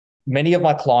many of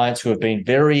my clients who have been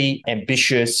very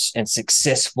ambitious and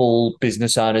successful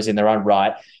business owners in their own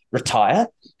right retire,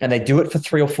 and they do it for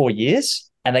 3 or 4 years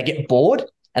and they get bored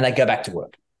and they go back to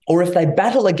work. Or if they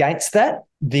battle against that,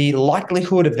 the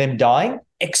likelihood of them dying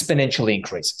exponentially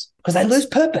increases because they lose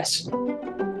purpose.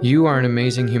 You are an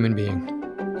amazing human being.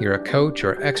 You're a coach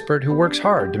or expert who works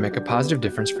hard to make a positive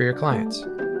difference for your clients.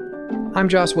 I'm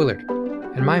Joss Willard,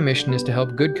 and my mission is to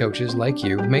help good coaches like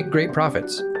you make great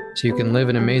profits so you can live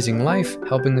an amazing life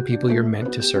helping the people you're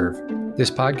meant to serve.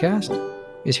 This podcast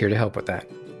is here to help with that.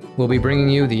 We'll be bringing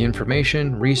you the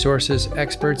information, resources,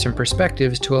 experts, and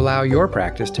perspectives to allow your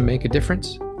practice to make a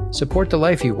difference, support the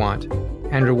life you want,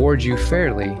 and reward you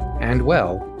fairly and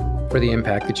well for the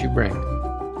impact that you bring.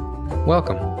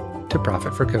 Welcome to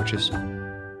Profit for Coaches.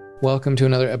 Welcome to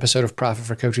another episode of Profit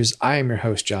for Coaches. I am your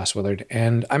host, Joss Willard,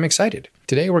 and I'm excited.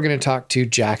 Today, we're going to talk to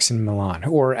Jackson Millan,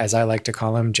 or as I like to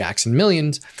call him, Jackson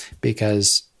Millions,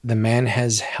 because the man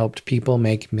has helped people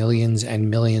make millions and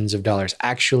millions of dollars.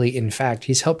 Actually, in fact,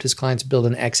 he's helped his clients build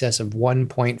an excess of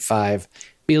 $1.5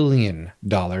 billion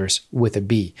with a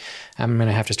B. I'm going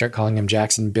to have to start calling him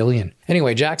Jackson Billion.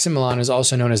 Anyway, Jackson Millan is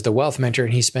also known as the Wealth Mentor,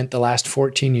 and he spent the last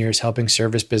 14 years helping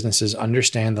service businesses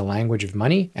understand the language of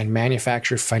money and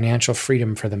manufacture financial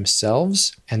freedom for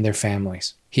themselves and their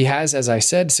families. He has, as I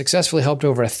said, successfully helped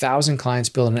over 1,000 clients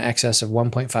build an excess of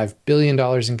 $1.5 billion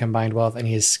in combined wealth, and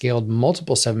he has scaled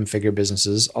multiple seven-figure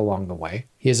businesses along the way.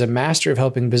 He is a master of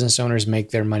helping business owners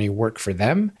make their money work for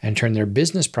them and turn their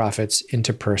business profits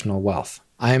into personal wealth.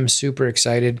 I am super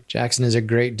excited. Jackson is a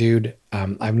great dude.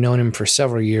 I've known him for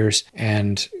several years,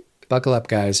 and buckle up,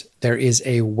 guys. There is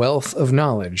a wealth of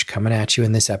knowledge coming at you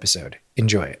in this episode.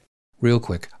 Enjoy it. Real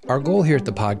quick, our goal here at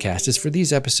the podcast is for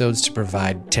these episodes to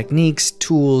provide techniques,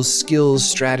 tools, skills,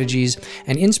 strategies,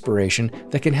 and inspiration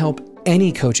that can help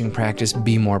any coaching practice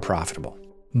be more profitable.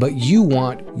 But you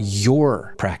want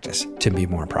your practice to be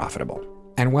more profitable.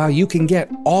 And while you can get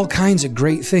all kinds of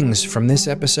great things from this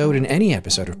episode and any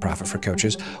episode of Profit for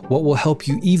Coaches, what will help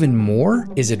you even more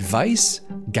is advice,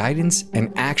 guidance,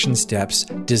 and action steps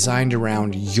designed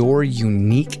around your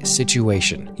unique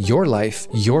situation, your life,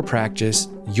 your practice,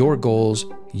 your goals,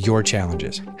 your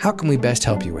challenges. How can we best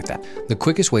help you with that? The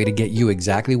quickest way to get you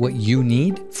exactly what you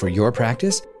need for your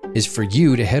practice is for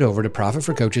you to head over to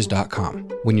profitforcoaches.com.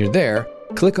 When you're there,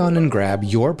 click on and grab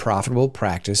your Profitable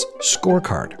Practice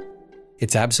Scorecard.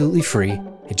 It's absolutely free.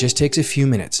 It just takes a few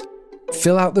minutes.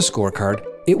 Fill out the scorecard.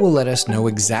 It will let us know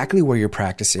exactly where your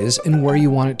practice is and where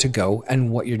you want it to go and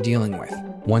what you're dealing with.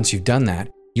 Once you've done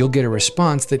that, you'll get a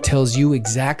response that tells you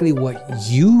exactly what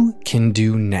you can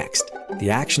do next,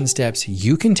 the action steps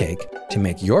you can take to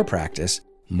make your practice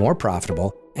more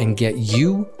profitable and get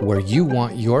you where you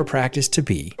want your practice to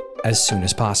be as soon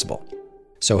as possible.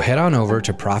 So head on over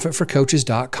to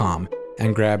profitforcoaches.com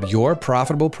and grab your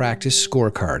Profitable Practice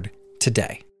Scorecard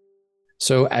today.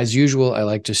 So as usual, I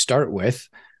like to start with,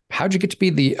 how'd you get to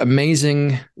be the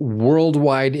amazing,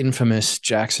 worldwide infamous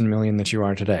Jackson Million that you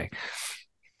are today?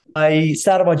 I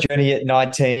started my journey at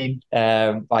 19.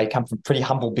 I come from pretty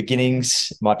humble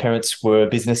beginnings. My parents were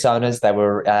business owners. They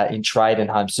were in trade and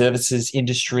home services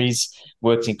industries,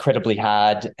 worked incredibly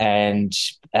hard, and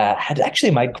had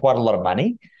actually made quite a lot of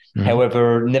money. Mm-hmm.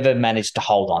 However, never managed to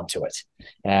hold on to it.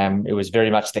 It was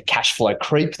very much the cash flow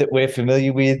creep that we're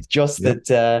familiar with, Joss, yep.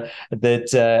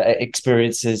 that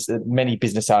experiences that many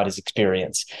business owners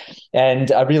experience.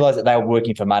 And I realized that they were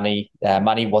working for money.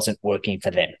 Money wasn't working for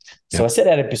them. So I set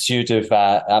out in pursuit of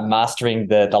mastering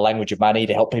the language of money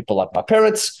to help people like my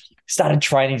parents. Started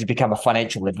training to become a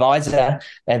financial advisor,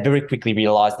 and very quickly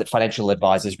realized that financial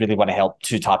advisors really want to help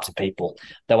two types of people.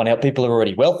 They want to help people who are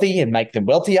already wealthy and make them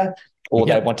wealthier, or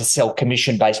they want to sell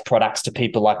commission-based products to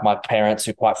people like my parents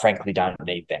who, quite frankly, don't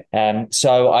need them.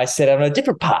 So I set out on a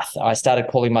different path. I started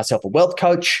calling myself a wealth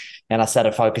coach, and I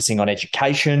started focusing on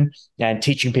education and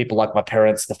teaching people like my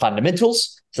parents the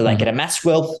fundamentals so they can amass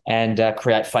wealth and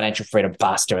create financial freedom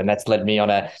faster. And that's led me on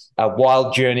a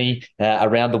wild journey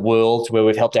around the world where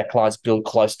we've helped our clients build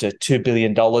close to $2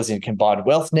 billion in combined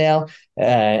wealth now.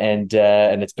 And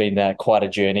it's been quite a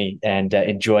journey, and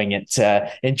enjoying it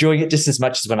just as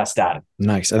much as when I started.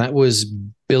 Nice. And that was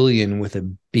billion with a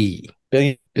B.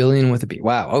 Billion with a B.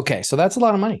 Wow. Okay. So that's a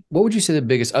lot of money. What would you say the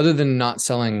biggest, other than not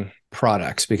selling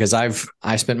products, because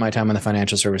I spent my time in the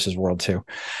financial services world too,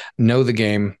 know the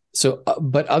game. So,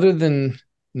 but other than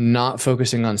not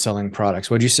focusing on selling products,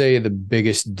 what would you say the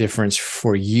biggest difference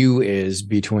for you is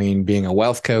between being a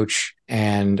wealth coach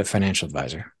and a financial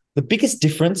advisor? The biggest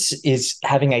difference is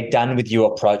having a done with you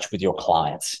approach with your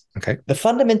clients. Okay. The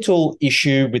fundamental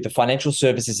issue with the financial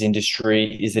services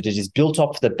industry is that it is built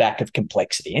off the back of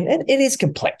complexity. And it is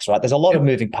complex, right? There's a lot of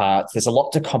moving parts. There's a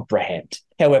lot to comprehend.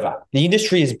 However, the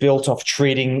industry is built off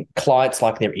treating clients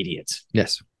like they're idiots.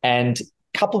 Yes. And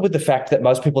coupled with the fact that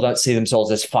most people don't see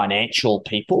themselves as financial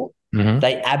people,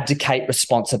 they abdicate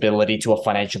responsibility to a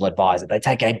financial advisor. They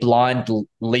take a blind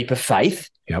leap of faith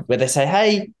where they say,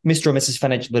 hey, Mr. or Mrs.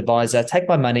 Financial Advisor, take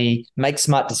my money, make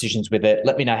smart decisions with it.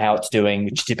 Let me know how it's doing,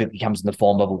 which typically comes in the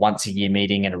form of a once-a-year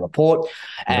meeting and a report.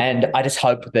 And I just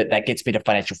hope that that gets me to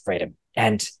financial freedom.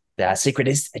 And the secret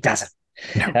is it doesn't.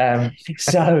 No.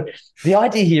 So the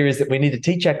idea here is that we need to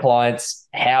teach our clients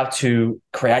how to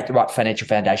create the right financial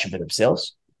foundation for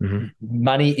themselves.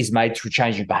 Money is made through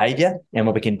changing behavior. And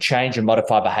when we can change and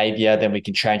modify behavior, then we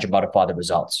can change and modify the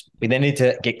results. We then need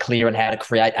to get clear on how to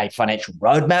create a financial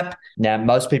roadmap. Now,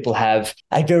 most people have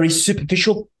a very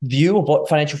superficial view of what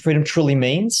financial freedom truly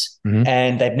means,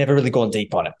 and they've never really gone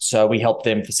deep on it. So we help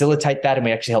them facilitate that, and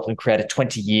we actually help them create a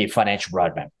 20-year financial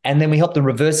roadmap. And then we help them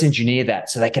reverse engineer that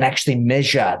so they can actually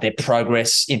measure their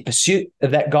progress in pursuit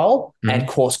of that goal and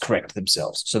course correct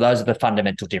themselves. So those are the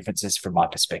fundamental differences from my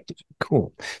perspective.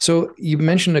 Cool. So you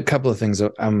mentioned a couple of things.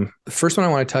 The first one I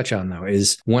want to touch on, though,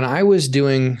 is when I was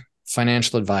doing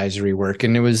financial advisory work,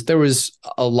 and there was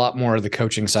a lot more of the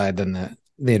coaching side than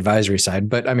the advisory side,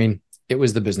 but I mean, it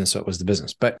was the business, so it was the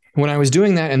business. But when I was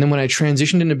doing that, and then when I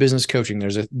transitioned into business coaching,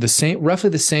 there's roughly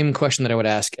the same question that I would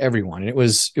ask everyone. And it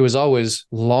was always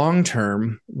long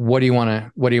term. What do you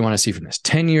want to see from this?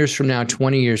 10 years from now,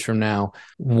 20 years from now,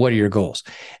 what are your goals?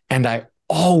 And I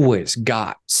always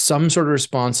got some sort of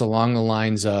response along the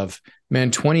lines of,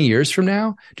 man, 20 years from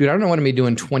now, dude, I don't know what I'm going to be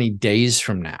doing 20 days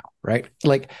from now, right?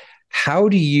 Like, how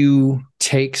do you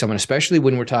take someone, especially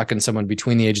when we're talking someone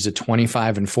between the ages of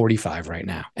 25 and 45 right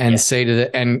now, and say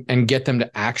to and get them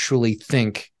to actually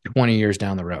think 20 years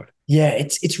down the road? Yeah,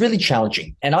 it's really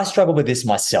challenging. And I struggle with this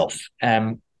myself.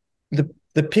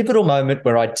 The pivotal moment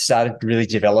where I started really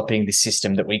developing this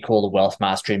system that we call the wealth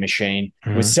mastery machine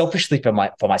was selfishly for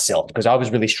myself, because I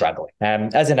was really struggling.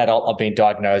 As an adult, I've been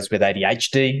diagnosed with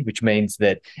ADHD, which means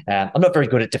that I'm not very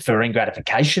good at deferring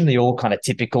gratification. The all kind of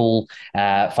typical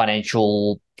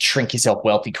financial shrink yourself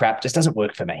wealthy crap just doesn't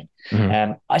work for me.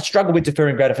 I struggle with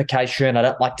deferring gratification. I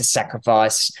don't like to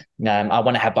sacrifice. I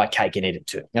want to have my cake and eat it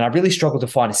too. And I really struggled to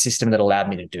find a system that allowed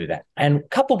me to do that. And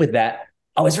coupled with that,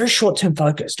 I was very short-term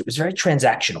focused. It was very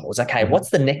transactional. It was okay,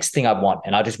 what's the next thing I want?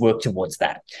 And I just work towards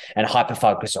that and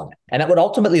hyper-focus on it. And that would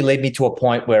ultimately lead me to a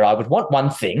point where I would want one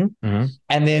thing,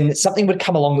 and then something would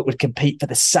come along that would compete for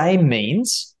the same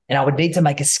means, and I would need to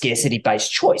make a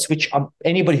scarcity-based choice, which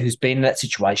anybody who's been in that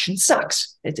situation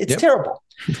sucks. It's terrible.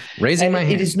 Raising my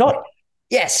hand. It is not.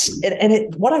 Yes.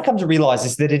 And what I come to realize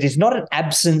is that it is not an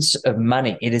absence of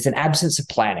money. It is an absence of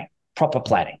planning. Proper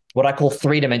planning, what I call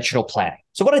three-dimensional planning.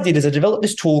 So what I did is I developed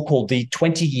this tool called the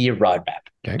 20-year roadmap.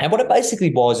 Okay. And what it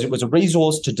basically was, it was a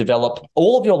resource to develop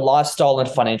all of your lifestyle and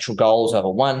financial goals over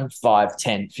 1, 5,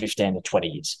 10, 15, and 20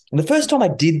 years. And the first time I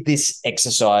did this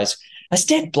exercise, I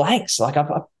stared blanks. Like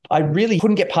I really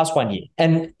couldn't get past 1 year.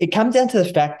 And it came down to the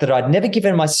fact that I'd never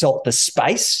given myself the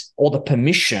space or the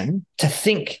permission to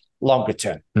think longer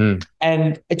term.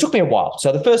 And it took me a while.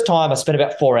 So the first time I spent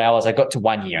about 4 hours, I got to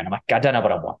 1 year and I'm like, I don't know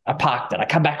what I want. I parked it. I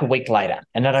come back a week later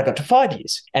and then I got to 5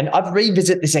 years. And I've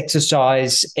revisit this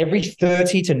exercise every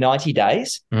 30 to 90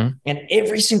 days. And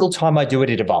every single time I do it,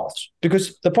 it evolves.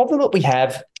 Because the problem that we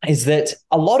have is that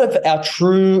a lot of our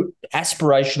true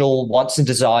aspirational wants and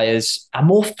desires are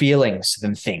more feelings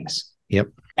than things. Yep.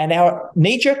 And our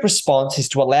knee-jerk response is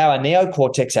to allow our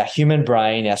neocortex, our human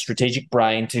brain, our strategic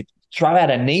brain, to throw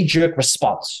out a knee-jerk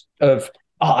response of,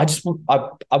 I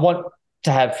want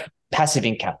to have passive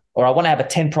income, or I want to have a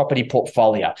 10-property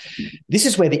portfolio. This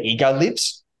is where the ego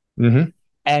lives.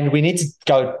 And we need to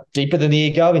go deeper than the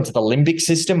ego into the limbic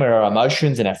system where our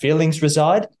emotions and our feelings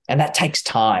reside. And that takes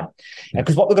time.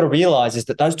 Because what we've got to realize is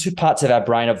that those two parts of our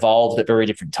brain evolved at very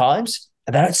different times,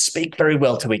 and they don't speak very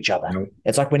well to each other. Nope.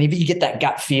 It's like whenever you get that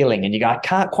gut feeling and you go, I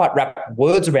can't quite wrap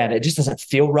words around it, it just doesn't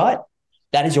feel right.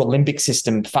 That is your limbic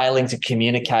system failing to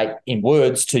communicate in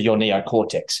words to your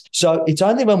neocortex. So it's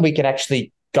only when we can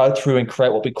actually go through and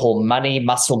create what we call money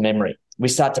muscle memory. We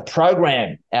start to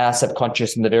program our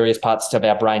subconscious and the various parts of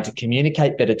our brain to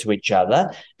communicate better to each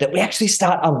other, that we actually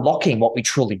start unlocking what we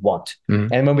truly want.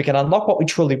 And when we can unlock what we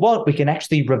truly want, we can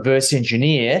actually reverse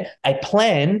engineer a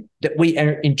plan that we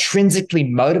are intrinsically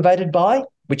motivated by,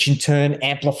 which in turn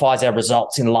amplifies our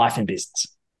results in life and business.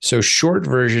 So short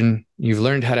version, you've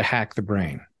learned how to hack the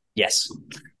brain. Yes.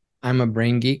 I'm a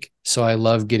brain geek, so I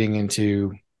love getting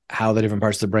into how the different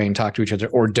parts of the brain talk to each other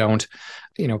or don't,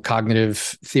 cognitive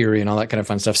theory and all that kind of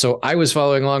fun stuff. So I was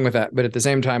following along with that. But at the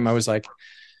same time, I was like,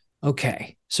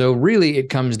 okay, so really it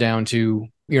comes down to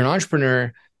you're an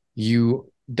entrepreneur,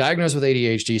 you diagnosed with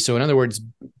ADHD. So in other words,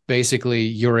 basically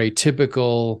you're a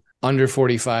typical under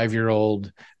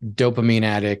 45-year-old dopamine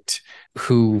addict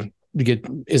who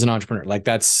is an entrepreneur. Like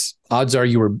that's odds are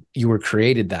you were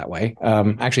created that way.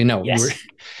 Actually, no, Yes. You were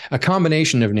a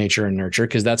combination of nature and nurture,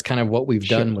 because that's kind of what we've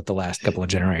done with the last couple of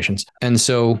generations. And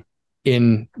so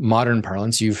in modern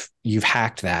parlance, you've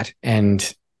hacked that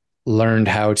and learned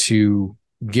how to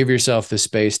give yourself the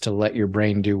space to let your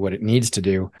brain do what it needs to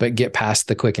do, but get past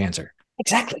the quick answer.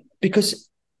 Exactly. Because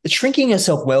shrinking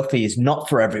yourself wealthy is not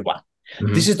for everyone.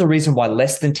 Mm-hmm. This is the reason why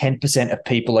less than 10% of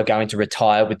people are going to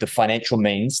retire with the financial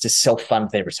means to self-fund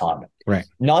their retirement. Right.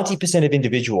 90% of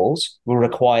individuals will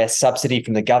require subsidy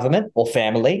from the government or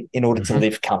family in order to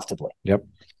live comfortably. Yep.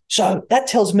 So that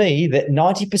tells me that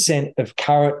 90% of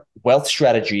current wealth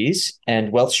strategies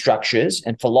and wealth structures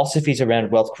and philosophies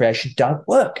around wealth creation don't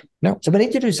work. No. So we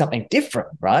need to do something different,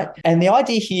 right? And the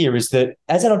idea here is that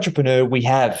as an entrepreneur, we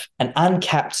have an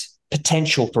uncapped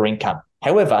potential for income.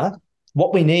 However,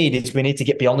 what we need to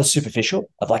get beyond the superficial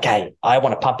of like, hey, I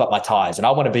want to pump up my tires and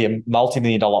I want to be a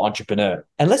multi-million-dollar entrepreneur.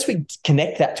 Unless we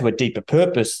connect that to a deeper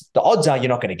purpose, the odds are you're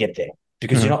not going to get there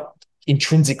because you're not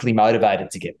intrinsically motivated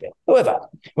to get there. However,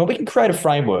 when we can create a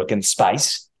framework and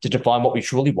space to define what we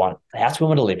truly want, the house we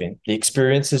want to live in, the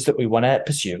experiences that we want to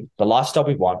pursue, the lifestyle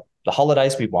we want, the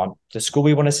holidays we want, the school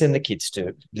we want to send the kids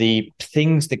to, the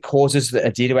things, the causes that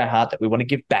are dear to our heart that we want to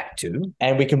give back to,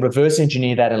 and we can reverse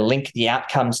engineer that and link the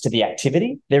outcomes to the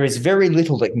activity, there is very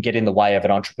little that can get in the way of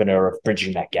an entrepreneur of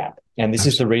bridging that gap. And this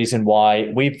is the reason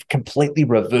why we've completely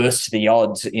reversed the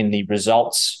odds in the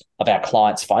results of our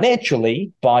clients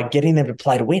financially by getting them to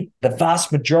play to win. The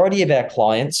vast majority of our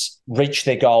clients reach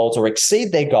their goals or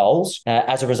exceed their goals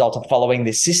as a result of following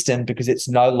this system because it's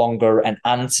no longer an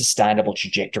unsustainable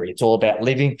trajectory. It's all about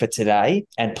living for today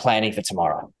and planning for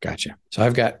tomorrow. Gotcha. So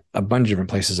I've got a bunch of different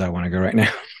places I want to go right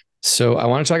now. So I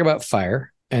want to talk about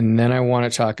FIRE, and then I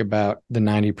want to talk about the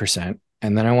 90%,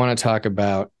 and then I want to talk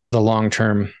about the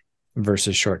long-term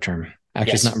versus short-term.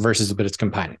 Actually, It's not versus, but it's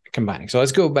combining. So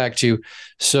let's go back to,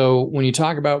 so when you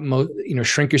talk about,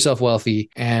 shrink yourself wealthy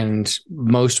and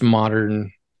most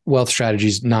modern wealth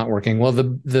strategies not working. Well,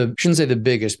 the shouldn't say the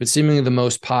biggest, but seemingly the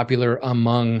most popular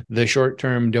among the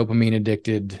short-term dopamine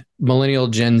addicted millennial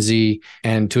Gen Z,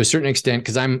 and to a certain extent,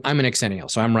 because I'm an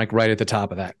exennial, so I'm like right at the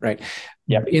top of that, right?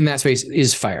 Yep. In that space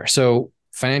is FIRE. So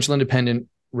financial independent,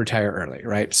 retire early,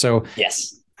 right? So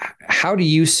yes. How do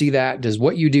you see that? Does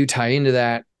what you do tie into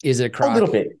that? Is it a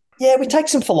little bit? Yeah, we take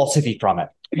some philosophy from it.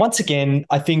 Once again,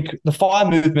 I think the FIRE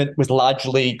movement was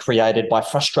largely created by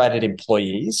frustrated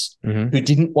employees who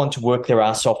didn't want to work their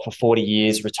ass off for 40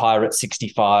 years, retire at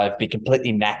 65, be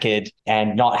completely knackered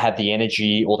and not have the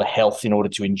energy or the health in order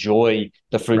to enjoy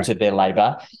the fruits of their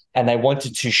labor. And they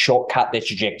wanted to shortcut their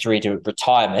trajectory to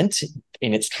retirement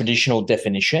in its traditional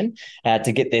definition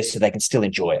to get there so they can still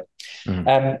enjoy it.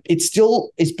 It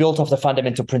still is built off the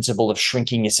fundamental principle of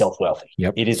shrinking yourself wealthy.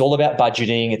 Yep. It is all about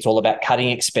budgeting. It's all about cutting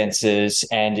expenses,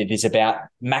 and it is about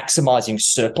maximizing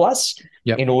surplus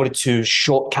in order to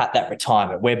shortcut that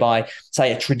retirement, whereby,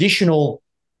 say, a traditional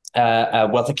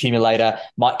wealth accumulator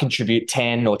might contribute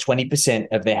 10 or 20%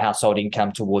 of their household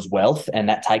income towards wealth, and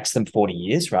that takes them 40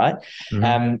 years, right?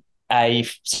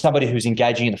 Somebody who's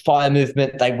engaging in the FIRE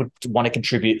movement, they would want to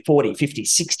contribute 40, 50,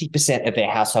 60% of their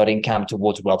household income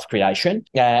towards wealth creation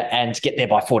and get there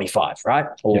by 45, right?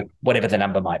 Or whatever the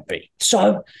number might be.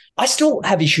 So I still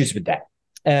have issues with that.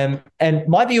 And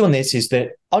my view on this is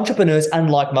that entrepreneurs,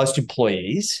 unlike most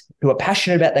employees who are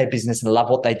passionate about their business and love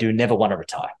what they do, never want to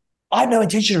retire. I have no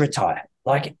intention to retire.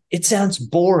 Like, it sounds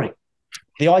boring.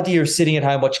 The idea of sitting at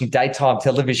home watching daytime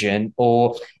television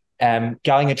or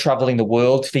going and traveling the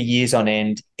world for years on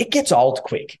end, it gets old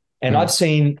quick. And I've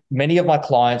seen many of my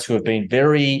clients who have been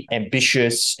very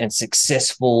ambitious and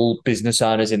successful business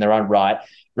owners in their own right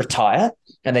retire,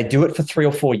 and they do it for 3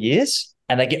 or 4 years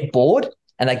and they get bored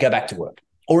and they go back to work.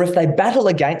 Or if they battle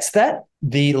against that,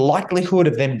 the likelihood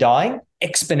of them dying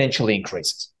exponentially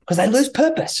increases because they lose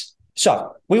purpose.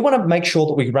 So we want to make sure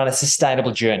that we run a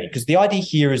sustainable journey, because the idea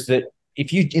here is that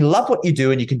if you love what you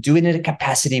do and you can do it in a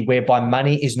capacity whereby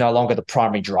money is no longer the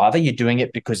primary driver, you're doing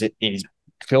it because it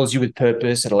fills you with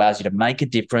purpose, it allows you to make a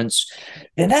difference,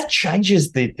 then that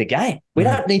changes the game. We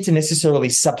don't need to necessarily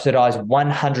subsidize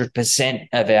 100%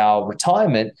 of our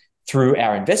retirement through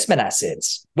our investment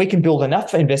assets. We can build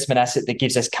enough investment asset that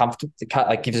gives us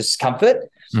comfort,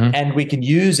 and we can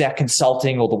use our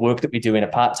consulting or the work that we do in a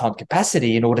part-time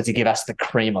capacity in order to give us the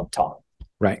cream on top.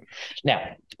 Right. Now,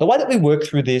 the way that we work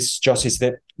through this, Josh, is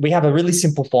that we have a really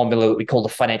simple formula that we call the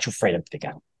financial freedom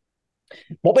figure.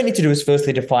 What we need to do is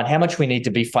firstly define how much we need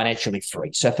to be financially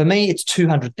free. So for me, it's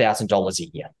 $200,000 a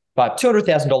year. But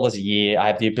 $200,000 a year, I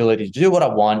have the ability to do what I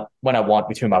want, when I want,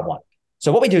 with whom I want.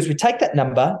 So what we do is we take that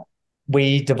number,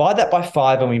 we divide that by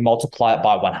 5, and we multiply it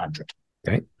by 100.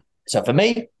 Okay. So for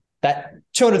me, that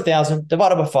 200,000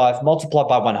 divided by 5, multiplied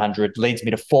by 100 leads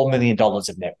me to $4 million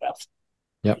of net wealth.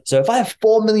 Yep. So if I have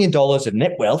 $4 million of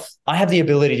net wealth, I have the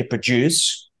ability to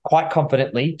produce quite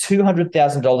confidently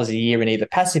 $200,000 a year in either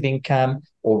passive income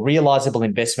or realizable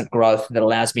investment growth that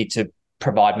allows me to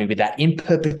provide me with that in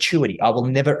perpetuity. I will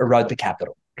never erode the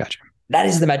capital. Gotcha. That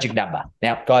is the magic number.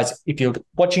 Now, guys, if you're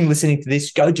watching, listening to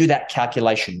this, go do that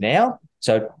calculation now.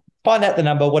 So find out the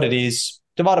number, what it is,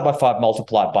 divided by 5,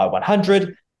 multiplied by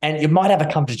 100. And you might have a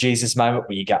come to Jesus moment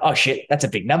where you go, oh shit, that's a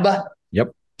big number.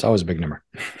 Yep. It's always a big number.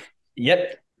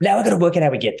 Yep. Now we've got to work out how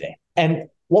we get there. And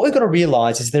what we've got to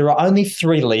realize is there are only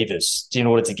 3 levers in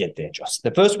order to get there, Josh.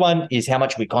 The first one is how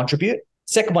much we contribute.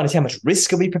 Second one is how much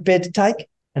risk are we prepared to take?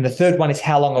 And the third one is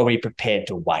how long are we prepared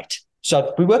to wait? So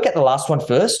if we work at the last one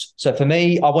first. So for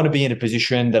me, I want to be in a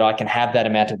position that I can have that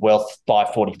amount of wealth by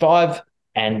 45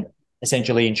 and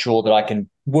essentially ensure that I can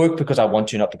work because I want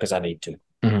to, not because I need to.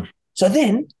 Mm-hmm. So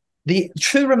then the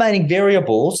 2 remaining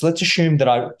variables, let's assume that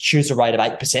I choose a rate of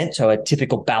 8%. So a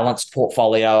typical balanced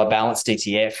portfolio, a balanced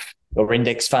ETF or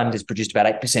index fund is produced about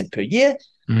 8% per year.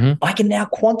 Mm-hmm. I can now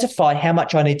quantify how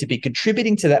much I need to be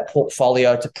contributing to that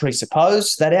portfolio to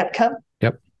presuppose that outcome.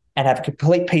 Yep. And have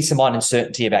complete peace of mind and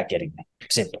certainty about getting there.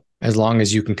 Simple. As long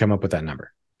as you can come up with that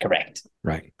number. Correct.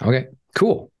 Right. Okay,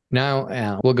 cool.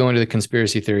 Now we'll go into the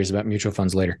conspiracy theories about mutual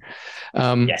funds later.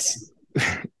 Yes.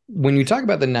 When you talk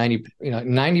about the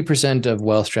 90% of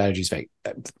wealth strategies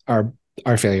are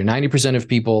failure. 90% of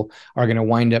people are going to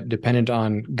wind up dependent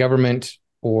on government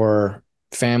or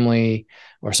family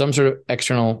or some sort of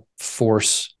external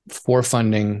force for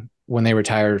funding when they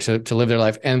retire to live their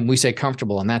life. And we say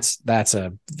comfortable, and that's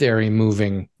a very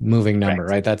moving number,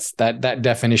 right? That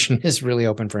definition is really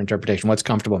open for interpretation. What's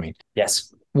comfortable mean?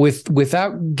 Yes.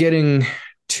 Without getting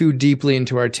too deeply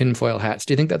into our tinfoil hats,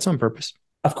 do you think that's on purpose?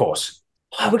 Of course.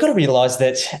 We've got to realize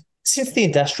that since the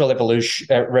Industrial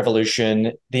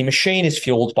Revolution, the machine is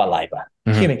fueled by labor,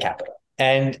 human capital,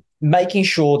 and making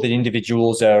sure that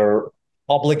individuals are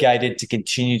obligated to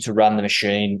continue to run the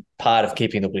machine, part of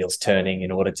keeping the wheels turning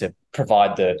in order to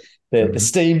provide the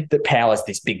steam that powers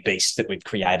this big beast that we've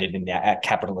created in our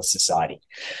capitalist society.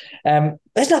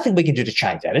 There's nothing we can do to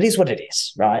change that. It is what it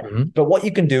is, right? Mm-hmm. But what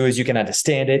you can do is you can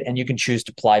understand it and you can choose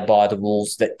to play by the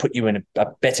rules that put you in a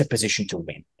better position to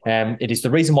win. It is the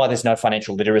reason why there's no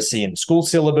financial literacy in the school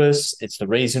syllabus. It's the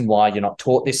reason why you're not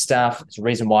taught this stuff. It's the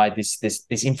reason why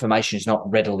this information is not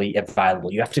readily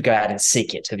available. You have to go out and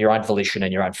seek it of your own volition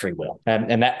and your own free will.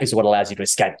 And that is what allows you to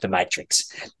escape the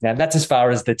matrix. Now, that's as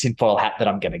far as the tinfoil hat that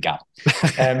I'm going to go.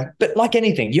 But like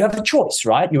anything, you have a choice,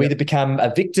 right? You either become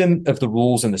a victim of the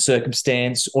rules and the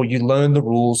circumstance, or you learn the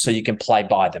rules so you can play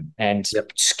by them and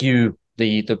skew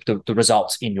the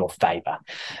results in your favor.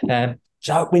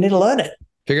 So we need to learn it.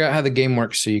 Figure out how the game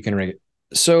works so you can rig it.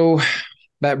 So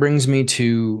that brings me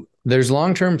to, there's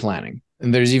long-term planning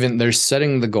and there's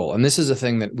setting the goal. And this is a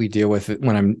thing that we deal with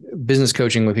when I'm business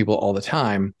coaching with people all the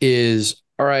time is,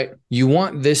 all right, you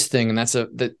want this thing. And that's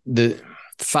the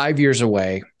 5 years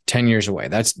away, 10 years away.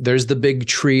 There's the big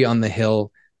tree on the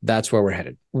hill. That's where we're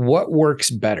headed. What works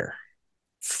better?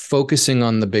 Focusing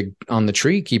on the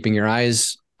tree, keeping your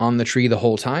eyes on the tree the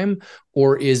whole time?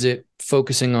 Or is it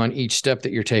focusing on each step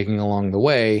that you're taking along the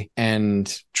way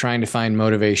and trying to find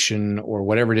motivation or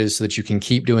whatever it is so that you can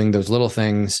keep doing those little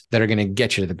things that are going to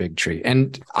get you to the big tree?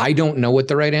 And I don't know what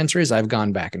the right answer is. I've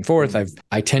gone back and forth.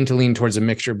 I tend to lean towards a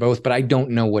mixture of both, but I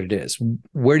don't know what it is.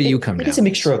 Where do you come down? It's a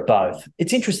mixture of both.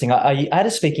 It's interesting. I had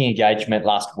a speaking engagement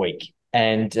last week,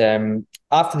 and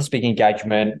after the speaking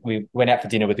engagement, we went out for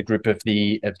dinner with a group of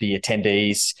the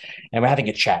attendees, and we're having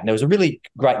a chat. And there was a really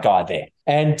great guy there,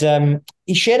 and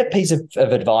he shared a piece of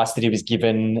advice that he was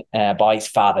given by his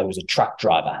father, who was a truck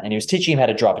driver, and he was teaching him how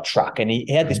to drive a truck. And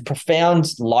he had this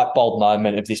profound light bulb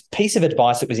moment of this piece of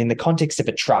advice that was in the context of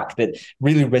a truck that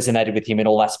really resonated with him in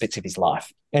all aspects of his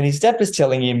life. And his dad was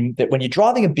telling him that when you're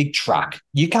driving a big truck,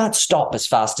 you can't stop as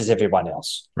fast as everyone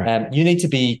else. Right. You need to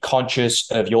be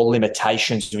conscious of your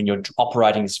limitations when you're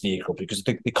operating this vehicle, because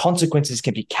the consequences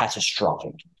can be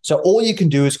catastrophic. So all you can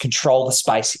do is control the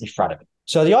space in front of it.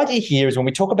 So the idea here is when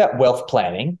we talk about wealth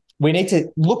planning, we need to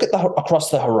look at across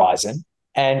the horizon,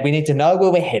 and we need to know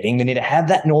where we're heading. We need to have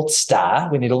that North Star.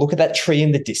 We need to look at that tree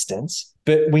in the distance,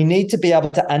 but we need to be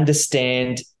able to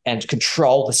understand and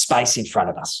control the space in front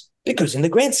of us. Because in the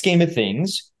grand scheme of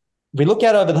things, we look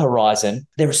out over the horizon,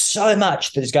 there is so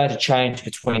much that is going to change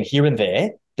between here and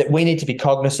there that we need to be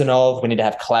cognizant of, we need to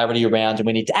have clarity around, and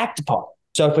we need to act upon.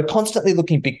 So if we're constantly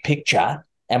looking big picture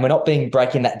and we're not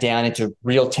breaking that down into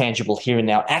real tangible here and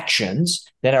now actions,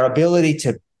 then our ability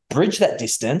to bridge that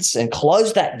distance and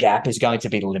close that gap is going to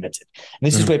be limited. And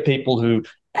this is where people who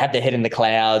have their head in the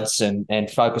clouds and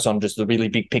focus on just the really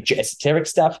big picture esoteric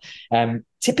stuff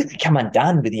typically come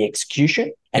undone with the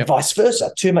execution, and vice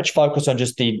versa. Too much focus on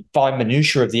just the fine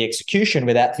minutiae of the execution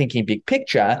without thinking big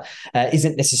picture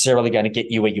isn't necessarily going to get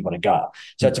you where you want to go.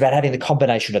 So it's about having the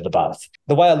combination of the both.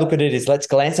 The way I look at it is, let's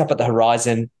glance up at the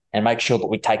horizon and make sure that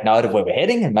we take note of where we're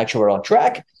heading and make sure we're on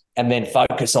track, and then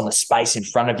focus on the space in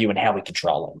front of you and how we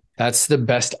control it. That's the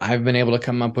best I've been able to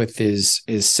come up with is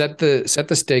set the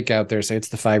stake out there, say it's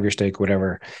the 5-year stake,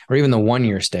 whatever, or even the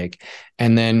 1-year stake,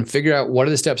 and then figure out what are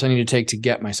the steps I need to take to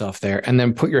get myself there. And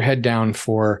then put your head down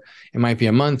for, it might be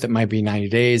a month, it might be 90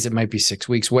 days, it might be 6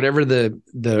 weeks, whatever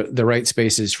the right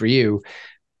space is for you.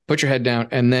 Put your head down.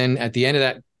 And then at the end of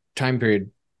that time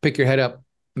period, pick your head up,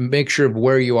 make sure of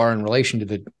where you are in relation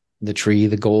to the tree,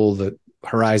 the goal, the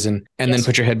horizon, and then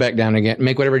put your head back down again,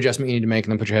 make whatever adjustment you need to make,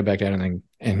 and then put your head back down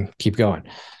and keep going.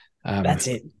 That's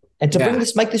it. And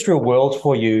to make this real world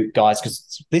for you guys,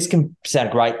 because this can sound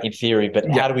great in theory, but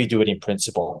how do we do it in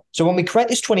principle? So when we create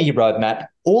this 20-year roadmap,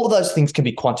 all of those things can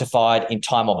be quantified in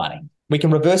time or money. We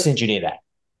can reverse engineer that.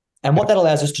 And what that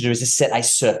allows us to do is to set a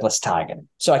surplus target.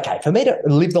 So, okay, for me to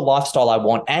live the lifestyle I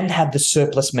want and have the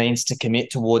surplus means to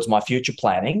commit towards my future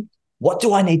planning, what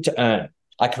do I need to earn?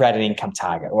 I create an income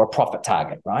target or a profit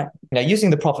target, right? Now, using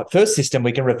the profit first system,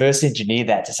 we can reverse engineer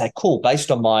that to say, cool,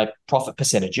 based on my profit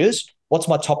percentages, what's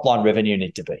my top line revenue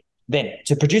need to be? Then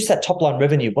to produce that top line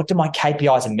revenue, what do my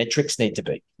KPIs and metrics need to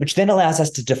be? Which then allows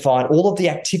us to define all of the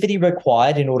activity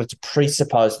required in order to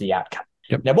presuppose the outcome.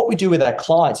 Now, what we do with our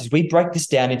clients is we break this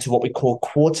down into what we call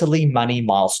quarterly money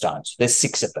milestones. There's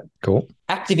 6 of them. Cool.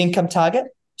 Active income target,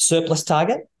 surplus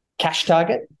target, cash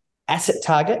target, asset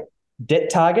target, debt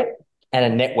target, and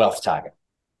a net wealth target.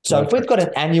 So if we've got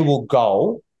an annual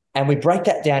goal and we break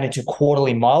that down into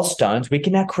quarterly milestones, we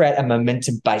can now create a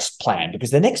momentum-based plan,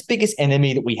 because the next biggest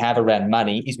enemy that we have around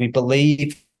money is we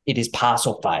believe it is pass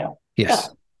or fail. Yes.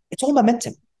 No, it's all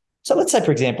momentum. So let's say,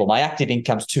 for example, my active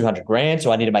income's 200 grand,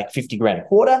 so I need to make 50 grand a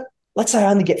quarter. Let's say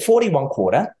I only get 41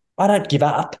 quarter. I don't give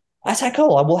up. I say,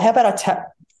 cool, well, how about I tap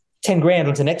 10 grand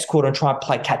onto next quarter and try and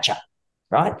play catch up,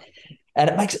 right? And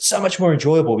it makes it so much more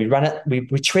enjoyable. We run it, we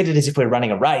treat it as if we're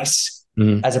running a race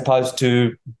as opposed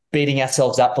to beating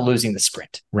ourselves up for losing the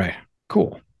sprint. Right.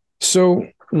 Cool. So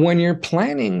when you're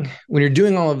planning, when you're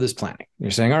doing all of this planning, you're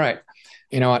saying, all right,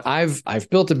 you know what, I've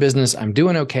built a business, I'm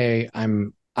doing okay.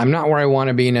 I'm not where I want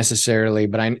to be necessarily,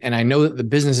 but I know that the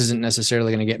business isn't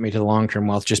necessarily going to get me to the long-term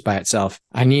wealth just by itself.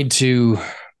 I need to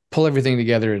pull everything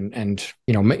together and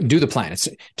do the plan. It's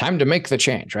time to make the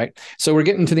change, right? So we're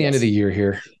getting to the end of the year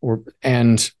here.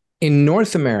 And in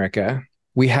North America,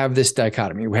 we have this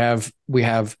dichotomy. We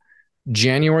have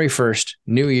January 1st,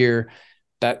 new year,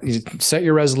 that you set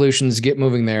your resolutions, get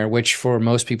moving there, which for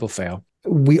most people fail.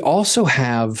 We also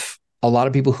have a lot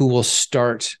of people who will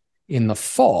start in the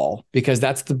fall because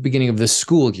that's the beginning of the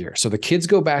school year. So the kids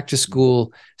go back to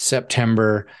school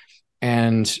September,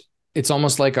 and it's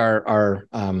almost like our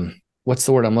what's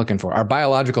the word I'm looking for? Our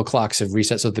biological clocks have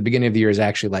reset. So at the beginning of the year is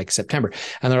actually like September.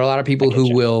 And there are a lot of people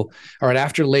who will, all right,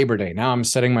 after Labor Day, now I'm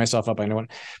setting myself up. I know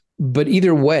what, but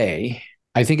either way,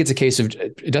 I think it's a case of,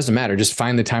 it doesn't matter. Just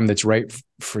find the time that's right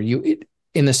for you.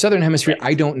 In the Southern Hemisphere,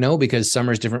 I don't know, because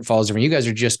summer is different, fall is different. You guys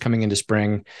are just coming into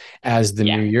spring as the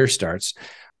new year starts.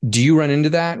 Do you run into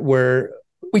that where?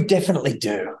 We definitely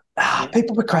do.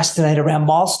 People procrastinate around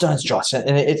milestones, Josh,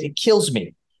 and it kills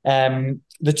me.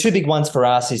 The 2 big ones for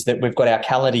us is that we've got our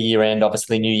calendar year end,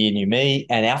 obviously new year, new me,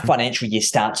 and our financial year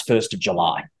starts 1st of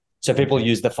July. So people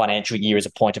use the financial year as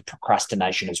a point of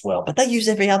procrastination as well, but they use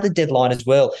every other deadline as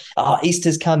well.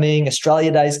 Easter's coming,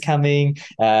 Australia Day's coming,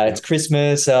 it's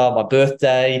Christmas, my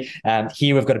birthday.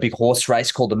 Here we've got a big horse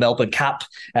race called the Melbourne Cup.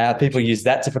 People use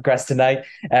that to procrastinate.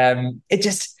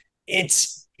 It's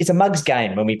a mug's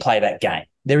game when we play that game.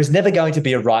 There is never going to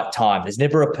be a right time. There's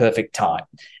never a perfect time.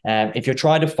 If you're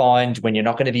trying to find when you're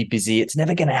not going to be busy, it's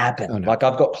never going to happen. Oh, no. Like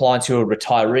I've got clients who are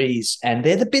retirees and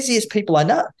they're the busiest people I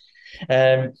know.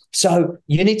 So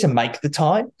you need to make the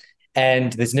time,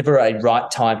 and there's never a right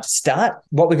time to start.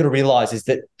 What we've got to realize is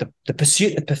that the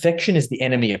pursuit of perfection is the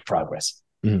enemy of progress.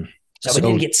 So we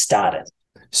need to get started.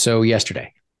 So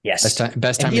yesterday. Yes.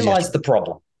 Best time. And here lies the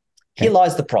problem. Here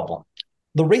lies the problem.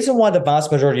 The reason why the vast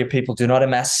majority of people do not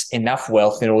amass enough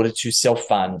wealth in order to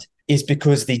self-fund is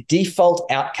because the default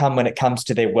outcome when it comes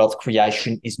to their wealth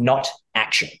creation is not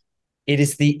action. It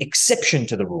is the exception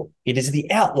to the rule. It is the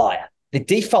outlier. The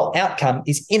default outcome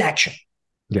is inaction.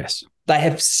 Yes. They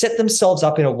have set themselves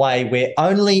up in a way where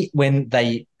only when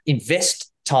they invest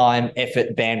time,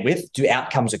 effort, bandwidth do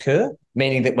outcomes occur,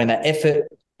 meaning that when that effort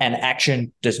and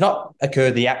action does not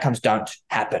occur, the outcomes don't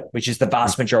happen, which is the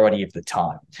vast majority of the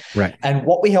time. Right. And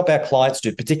what we help our clients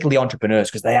do, particularly entrepreneurs,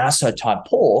 because they are so time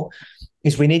poor,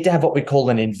 is we need to have what we call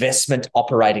an investment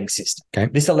operating system.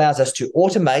 Okay. This allows us to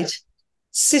automate,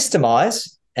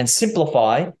 systemize, and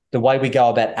simplify the way we go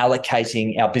about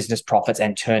allocating our business profits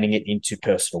and turning it into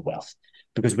personal wealth.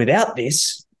 Because without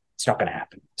this, it's not going to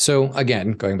happen. So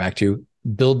again, going back to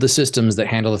build the systems that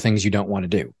handle the things you don't want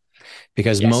to do.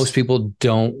 Because Yes. most people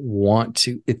don't want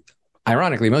to,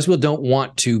 ironically, most people don't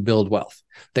want to build wealth.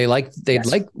 They'd like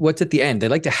what's at the end. They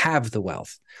like to have the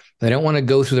wealth. They don't want to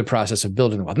go through the process of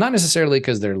building the wealth, not necessarily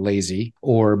because they're lazy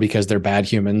or because they're bad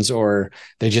humans or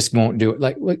they just won't do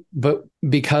it. But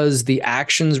because the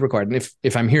actions required, and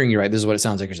if I'm hearing you right, this is what it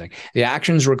sounds like you're saying. The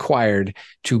actions required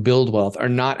to build wealth are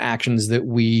not actions that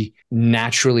we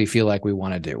naturally feel like we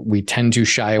want to do. We tend to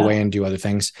shy away and do other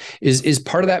things. Is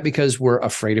part of that because we're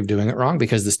afraid of doing it wrong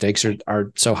because the stakes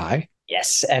are so high?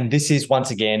 Yes. And this is,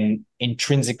 once again,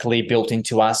 intrinsically built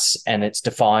into us, and it's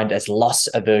defined as loss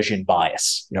aversion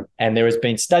bias. Yep. And there has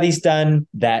been studies done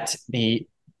that the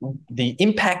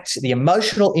impact, the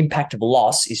emotional impact of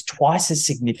loss is twice as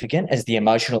significant as the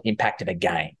emotional impact of a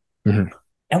gain. Mm-hmm.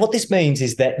 And what this means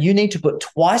is that you need to put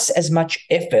twice as much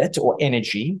effort or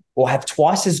energy or have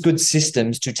twice as good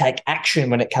systems to take action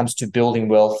when it comes to building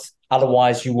wealth.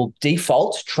 Otherwise, you will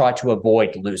default try to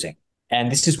avoid losing. And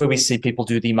this is where we see people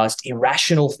do the most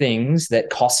irrational things that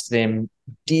cost them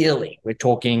dearly. We're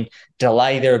talking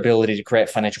delay their ability to create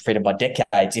financial freedom by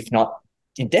decades, if not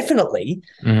indefinitely,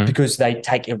 because they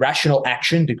take irrational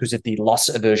action because of the loss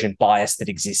aversion bias that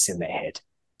exists in their head.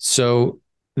 So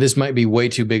this might be way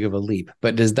too big of a leap,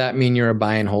 but does that mean you're a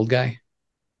buy and hold guy?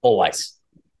 Always.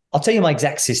 I'll tell you my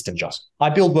exact system, Josh. I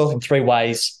build wealth in three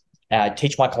ways. I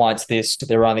teach my clients this.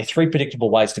 There are only three predictable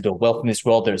ways to build wealth in this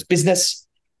world. There is business,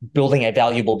 building a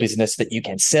valuable business that you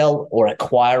can sell, or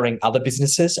acquiring other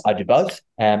businesses. I do both.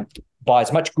 Buy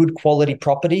as much good quality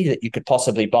property that you could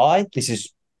possibly buy. This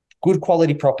is good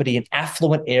quality property in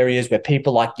affluent areas where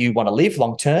people like you want to live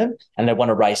long-term and they want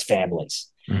to raise families.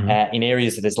 In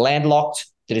areas that is landlocked,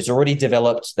 that is already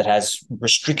developed, that has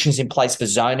restrictions in place for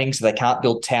zoning, so they can't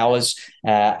build towers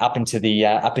up into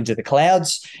the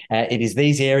clouds. It is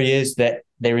these areas that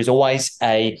there is always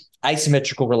a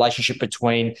asymmetrical relationship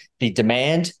between the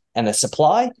demand and the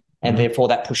supply, and therefore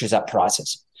that pushes up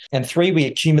prices. And three, we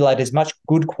accumulate as much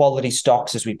good quality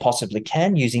stocks as we possibly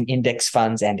can using index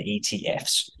funds and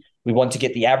ETFs. We want to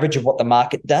get the average of what the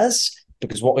market does,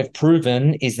 because what we've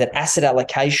proven is that asset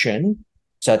allocation,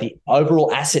 so the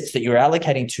overall assets that you're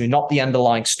allocating to, not the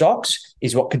underlying stocks,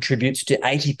 is what contributes to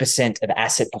 80% of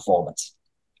asset performance.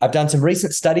 I've done some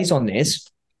recent studies on this,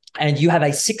 and you have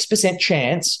a 6%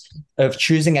 chance of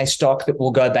choosing a stock that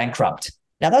will go bankrupt.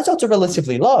 Now, those odds are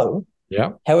relatively low.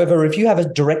 Yeah. However, if you have a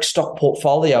direct stock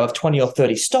portfolio of 20 or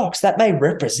 30 stocks, that may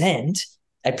represent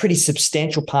a pretty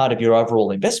substantial part of your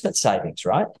overall investment savings,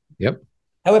 right? Yep.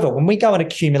 However, when we go and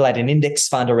accumulate an index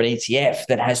fund or an ETF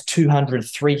that has 200,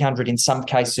 300, in some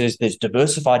cases, there's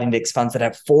diversified index funds that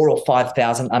have 4,000 or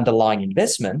 5,000 underlying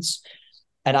investments,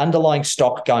 an underlying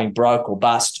stock going broke or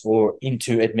bust or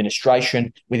into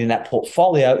administration within that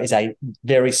portfolio is a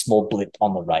very small blip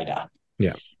on the radar.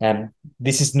 Yeah.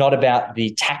 This is not about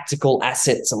the tactical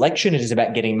asset selection. It is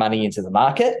about getting money into the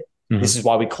market. This is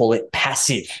why we call it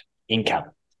passive income.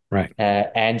 Right.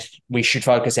 And we should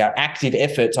focus our active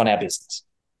efforts on our business.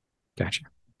 Gotcha.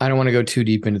 I don't want to go too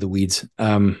deep into the weeds,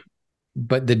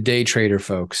 but the day trader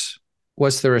folks,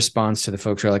 what's the response to the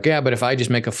folks who are like, yeah, but if I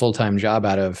just make a full-time job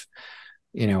out of,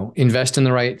 invest in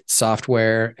the right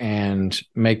software and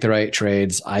make the right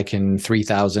trades, I can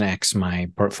 3,000x my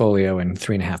portfolio in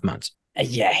 3.5 months.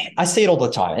 Yeah, I see it all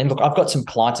the time. And look, I've got some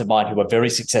clients of mine who are very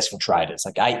successful traders,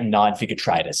 like 8 and 9 figure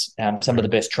traders. Some of the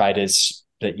best traders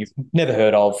that you've never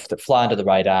heard of, that fly under the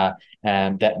radar,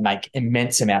 that make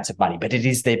immense amounts of money, but it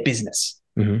is their business.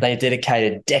 They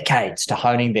dedicated decades to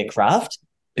honing their craft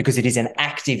because it is an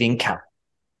active income.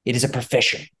 It is a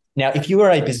profession. Now, if you are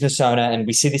a business owner, and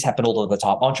we see this happen all the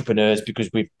time, entrepreneurs, because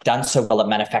we've done so well at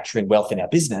manufacturing wealth in our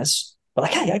business, we're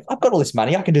like, hey, I've got all this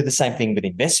money. I can do the same thing with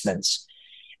investments.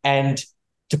 And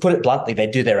to put it bluntly, they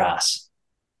do their ass.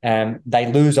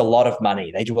 They lose a lot of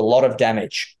money. They do a lot of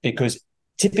damage because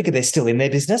typically they're still in their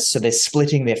business. So they're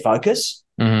splitting their focus.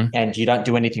 and you don't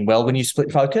do anything well when you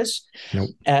split focus. Nope.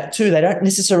 Two, they don't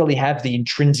necessarily have the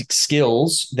intrinsic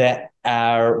skills that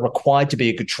are required to be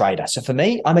a good trader. So for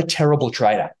me, I'm a terrible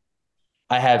trader.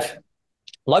 I have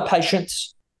low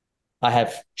patience. I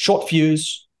have short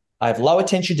fuse. I have low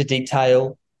attention to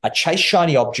detail. I chase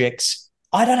shiny objects.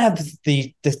 I don't have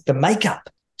the makeup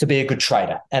to be a good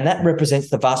trader. And that represents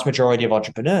the vast majority of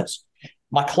entrepreneurs.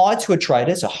 My clients who are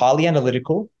traders are highly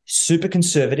analytical, super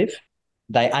conservative.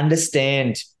 They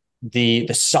understand the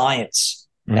science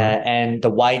and the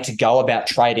way to go about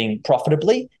trading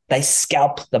profitably. They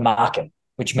scalp the market,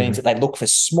 which means that they look for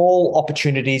small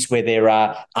opportunities where there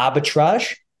are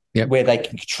arbitrage, where they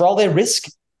can control their risk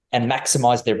and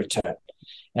maximize their return.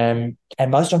 And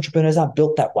most entrepreneurs aren't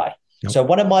built that way. Nope. So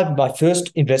one of my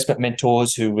first investment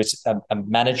mentors, who was a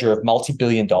manager of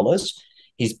multi-billion dollars,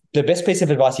 the best piece of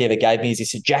advice he ever gave me is he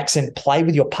said, Jackson, play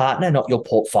with your partner, not your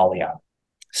portfolio.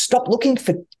 Stop looking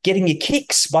for getting your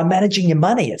kicks by managing your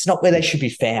money. It's not where they should be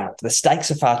found. The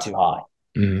stakes are far too high.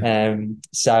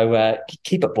 So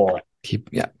keep it boring. Keep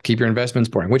your investments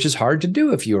boring, which is hard to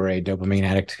do if you are a dopamine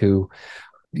addict who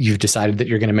you've decided that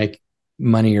you're going to make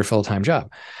money your full-time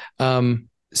job.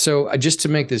 So just to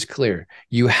make this clear,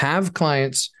 you have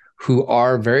clients who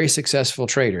are very successful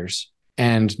traders,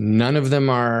 and none of them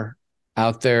are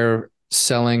out there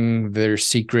selling their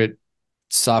secret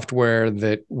software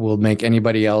that will make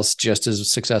anybody else just as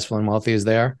successful and wealthy as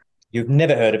they are? You've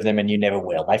never heard of them, and you never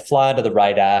will. They fly under the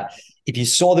radar. If you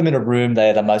saw them in a room,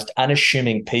 they are the most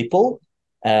unassuming people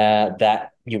that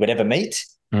you would ever meet.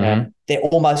 They're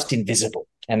almost invisible,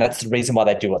 and that's the reason why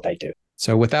they do what they do.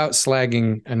 So without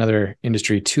slagging another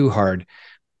industry too hard,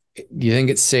 do you think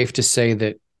it's safe to say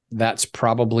that that's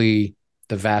probably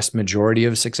the vast majority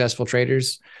of successful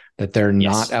traders, that they're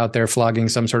not out there flogging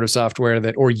some sort of software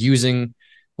or using,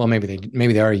 well, maybe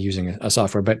they are using a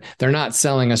software, but they're not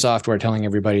selling a software telling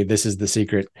everybody this is the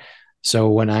secret. So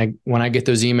when I get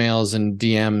those emails and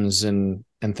DMs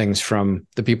and things from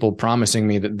the people promising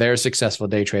me that they're successful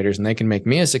day traders and they can make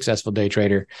me a successful day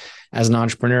trader as an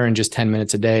entrepreneur in just 10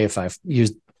 minutes a day, if I've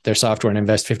used their software and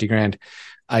invest 50 grand,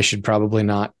 I should probably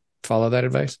not follow that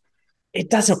advice. It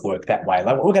doesn't work that way.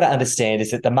 Like, what we've got to understand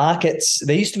is that the markets,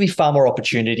 there used to be far more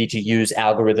opportunity to use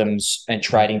algorithms and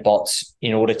trading bots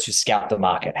in order to scalp the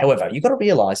market. However, you've got to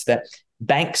realize that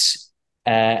banks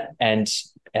and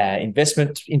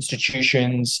investment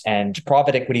institutions and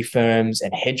private equity firms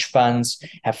and hedge funds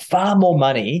have far more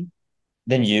money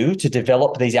than you to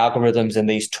develop these algorithms and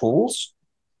these tools.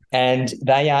 And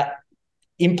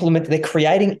they're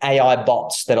creating AI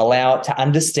bots that allow it to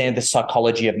understand the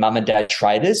psychology of mum and dad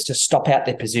traders to stop out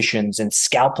their positions and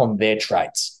scalp on their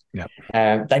trades.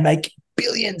 They make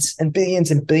billions and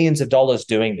billions and billions of dollars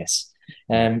doing this.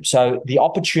 So the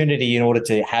opportunity in order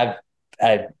to have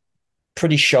a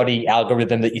pretty shoddy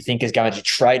algorithm that you think is going to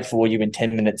trade for you in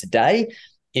 10 minutes a day,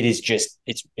 it is just,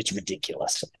 it's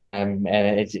ridiculous. And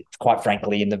it, quite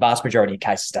frankly, in the vast majority of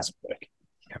cases, doesn't work.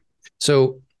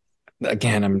 So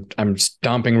again, I'm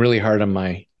stomping really hard on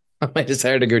my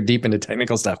desire to go deep into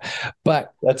technical stuff,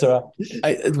 but that's all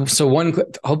right.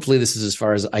 Hopefully this is as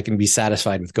far as I can be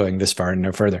satisfied with going this far and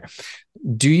no further.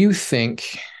 Do you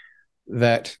think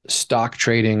that stock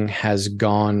trading has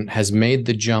made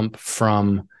the jump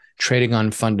from trading on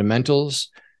fundamentals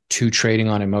to trading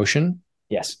on emotion?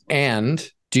 Yes.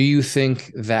 And do you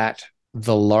think that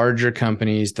the larger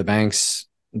companies, the banks,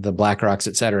 the BlackRocks,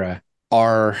 et cetera,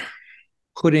 are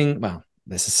putting, well,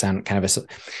 this is sound kind of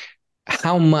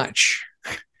how much,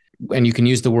 and you can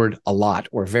use the word a lot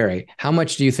or very, how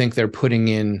much do you think they're putting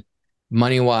in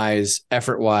money-wise,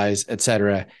 effort-wise, et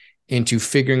cetera, into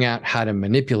figuring out how to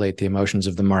manipulate the emotions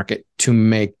of the market to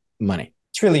make money?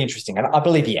 It's really interesting. And I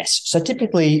believe yes. So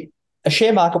typically a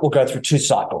share market will go through two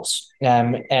cycles,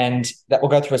 and that will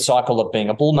go through a cycle of being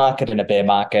a bull market and a bear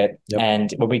market. Yep.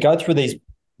 And when we go through these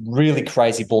really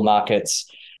crazy bull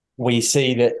markets, we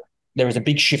see that there is a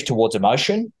big shift towards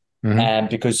emotion,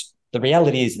 because the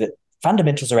reality is that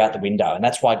fundamentals are out the window. And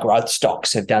that's why growth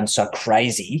stocks have done so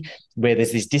crazy, where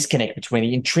there's this disconnect between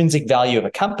the intrinsic value of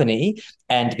a company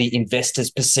and the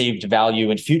investor's perceived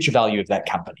value and future value of that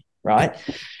company, right?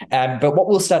 But what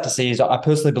we'll start to see is, I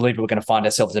personally believe we're going to find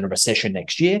ourselves in a recession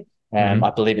next year. I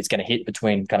believe it's going to hit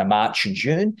between kind of March and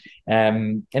June.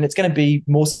 And it's going to be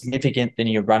more significant than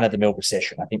your run-of-the-mill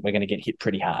recession. I think we're going to get hit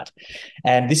pretty hard.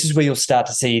 And this is where you'll start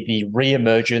to see the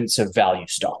re-emergence of value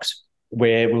stocks,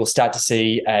 where we'll start to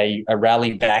see a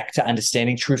rally back to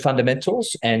understanding true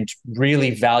fundamentals, and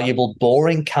really valuable,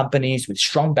 boring companies with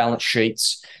strong balance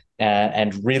sheets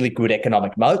and really good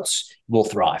economic moats will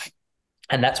thrive.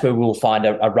 And that's where we'll find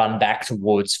a run back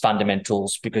towards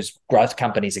fundamentals because growth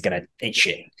companies are going to eat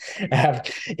shit.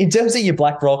 In terms of your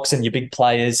BlackRocks and your big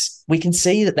players, we can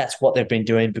see that that's what they've been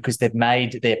doing because they've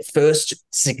made their first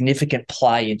significant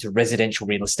play into residential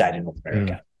real estate in North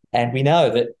America. And we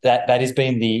know that has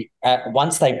been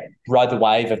once they rode the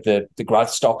wave of the growth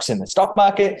stocks in the stock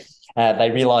market,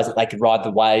 they realized that they could ride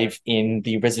the wave in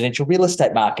the residential real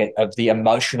estate market of the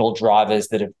emotional drivers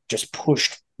that have just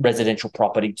pushed residential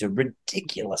property to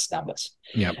ridiculous numbers.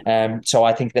 Yep. So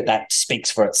I think that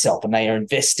speaks for itself, and they are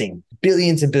investing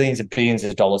billions and billions and billions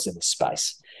of dollars in this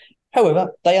space.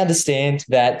 However, they understand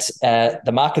that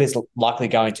the market is likely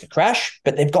going to crash,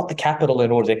 but they've got the capital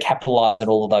in order to capitalize on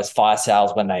all of those fire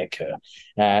sales when they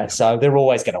occur. So they're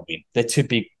always going to win. They're too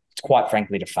big, quite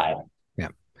frankly, to fail. Yeah.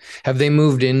 Have they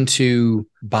moved into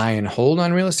buy and hold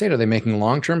on real estate? Are they making a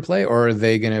long-term play, or are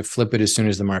they going to flip it as soon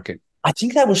as the market? I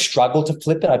think they will struggle to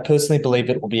flip it. I personally believe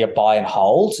it will be a buy and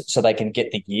hold so they can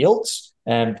get the yields.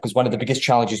 Because one of the biggest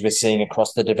challenges we're seeing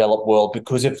across the developed world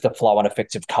because of the flow-on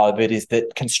effects of COVID is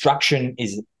that construction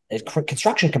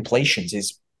completions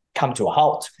is come to a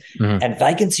halt. And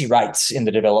vacancy rates in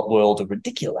the developed world are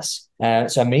ridiculous.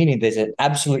 So meaning there's an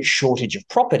absolute shortage of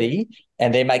property,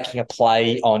 and they're making a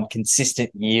play on consistent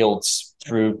yields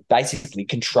through basically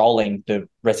controlling the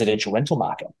residential rental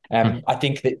market. I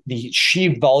think that the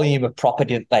sheer volume of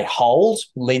property that they hold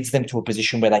leads them to a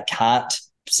position where they can't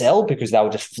sell because they will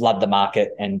just flood the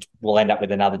market and we'll end up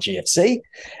with another GFC,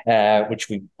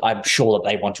 which I'm sure that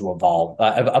they want to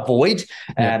avoid,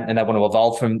 and they want to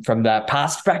evolve from the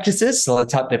past practices. So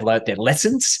let's hope they've learned their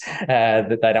lessons, that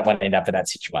they don't want to end up in that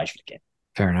situation again.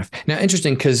 Fair enough. Now,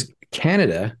 interesting, because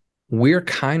Canada, we're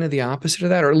kind of the opposite of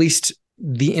that, or at least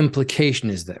the implication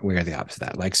is that we're the opposite of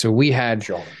that. Like, so we had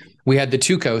the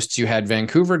two coasts. You had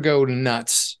Vancouver go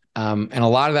nuts, and a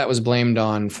lot of that was blamed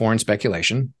on foreign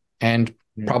speculation, and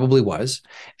probably was.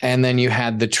 And then you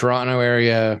had the Toronto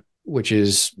area, which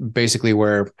is basically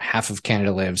where half of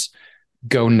Canada lives,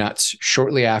 go nuts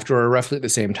shortly after or roughly at the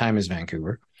same time as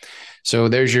Vancouver. So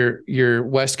there's your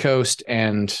West Coast,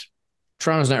 and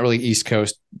Toronto's not really East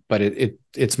Coast, but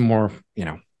it's more,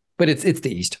 but it's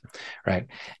the East, right?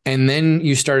 And then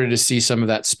you started to see some of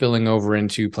that spilling over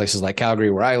into places like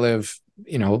Calgary, where I live,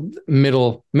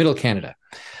 middle Canada.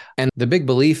 And the big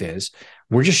belief is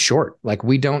we're just short. Like,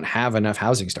 we don't have enough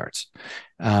housing starts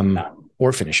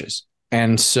or finishes.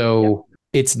 And so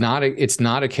it's not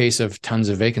a case of tons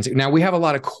of vacancy. Now, we have a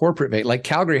lot of corporate like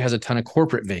Calgary has a ton of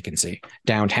corporate vacancy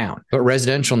downtown, but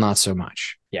residential, not so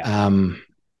much.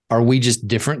 Are we just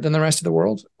different than the rest of the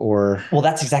world, or? Well,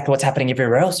 that's exactly what's happening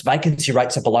everywhere else. Vacancy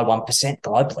rates are below 1%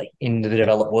 globally in the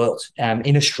developed world.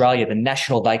 In Australia, the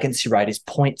national vacancy rate is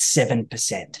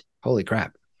 0.7%. Holy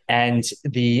crap. And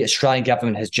the Australian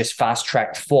government has just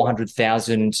fast-tracked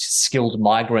 400,000 skilled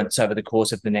migrants over the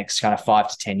course of the next kind of 5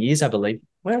 to 10 years, I believe.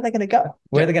 Where are they going to go?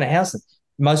 Where are they going to house them?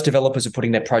 Most developers are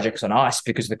putting their projects on ice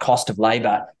because the cost of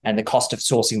labor and the cost of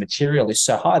sourcing material is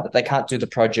so high that they can't do the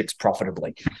projects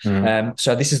profitably.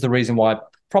 So this is the reason why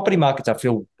property markets, I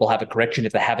feel, will have a correction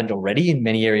if they haven't already. In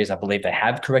many areas, I believe they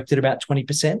have corrected about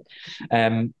 20%.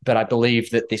 But I believe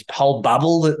that this whole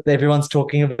bubble that everyone's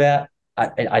talking about,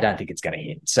 I don't think it's going to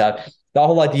hit. So the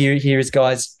whole idea here is,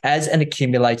 guys, as an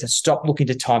accumulator, stop looking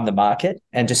to time the market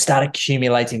and just start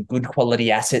accumulating good quality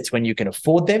assets when you can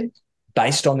afford them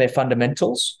based on their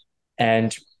fundamentals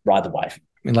and ride the wave. I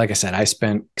mean, like I said, I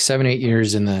spent 7-8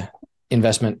 years in the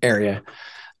investment area.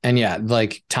 And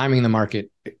like timing the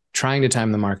market, trying to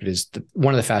time the market is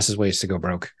one of the fastest ways to go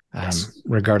broke,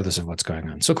 regardless of what's going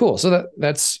on. So cool. So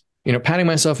that's, patting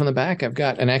myself on the back. I've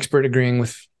got an expert agreeing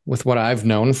with what I've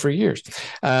known for years.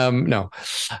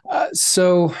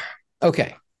 So,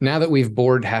 okay. Now that we've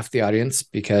bored half the audience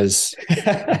because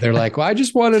they're like, well, I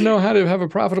just want to know how to have a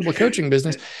profitable coaching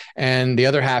business. And the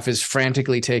other half is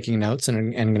frantically taking notes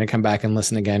and going to come back and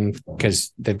listen again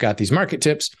because they've got these market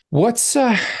tips. What's,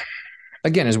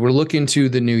 again, as we're looking to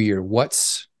the new year,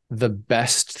 what's the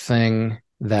best thing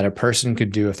that a person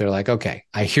could do if they're like, okay,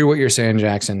 I hear what you're saying,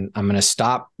 Jackson. I'm going to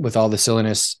stop with all the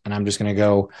silliness and I'm just going to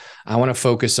go, I want to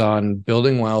focus on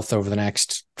building wealth over the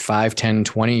next 5, 10,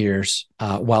 20 years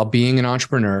while being an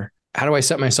entrepreneur. How do I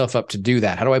set myself up to do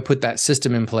that? How do I put that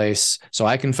system in place so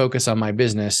I can focus on my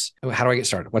business? How do I get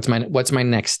started? What's my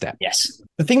next step? Yes.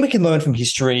 The thing we can learn from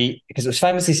history, because it was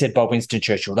famously said by Winston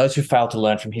Churchill, those who fail to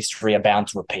learn from history are bound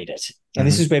to repeat it. And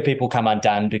this is where people come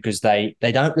undone because they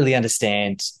don't really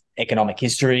understand economic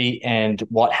history and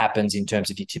what happens in terms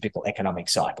of your typical economic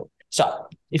cycle. So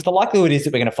if the likelihood is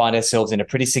that we're going to find ourselves in a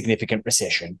pretty significant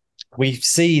recession, we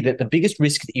see that the biggest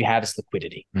risk that you have is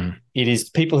liquidity. It is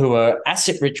people who are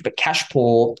asset rich but cash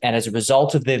poor, and as a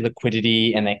result of their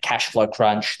liquidity and their cash flow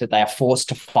crunch, that they are forced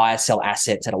to fire sell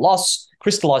assets at a loss,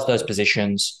 crystallize those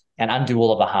positions, and undo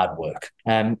all of the hard work.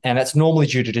 And that's normally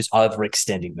due to just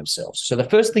overextending themselves. So the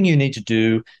first thing you need to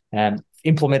do,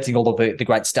 implementing all of the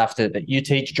great stuff that you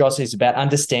teach, Joss, is about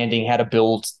understanding how to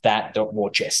build that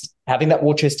war chest. Having that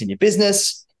war chest in your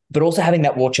business, but also having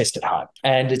that war chest at home.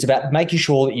 And it's about making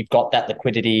sure that you've got that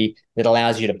liquidity that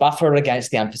allows you to buffer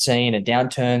against the unforeseen and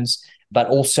downturns, but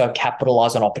also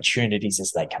capitalize on opportunities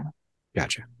as they come up.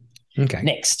 Gotcha. Okay.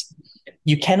 Next,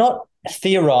 you cannot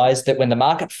theorize that when the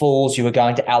market falls, you are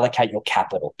going to allocate your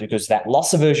capital, because that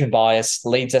loss aversion bias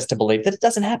leads us to believe that it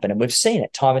doesn't happen. And we've seen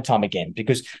it time and time again,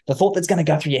 because the thought that's going to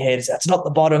go through your head is, that's not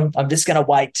the bottom. I'm just going to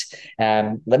wait.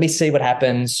 Let me see what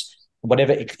happens,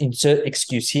 whatever, insert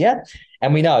excuse here.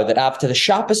 And we know that after the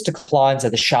sharpest declines are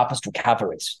the sharpest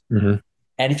recoveries. And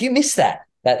if you miss that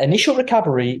initial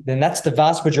recovery, then that's the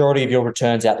vast majority of your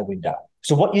returns out the window.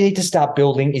 So what you need to start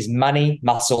building is money,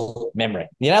 muscle, memory.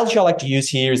 The analogy I like to use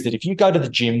here is that if you go to the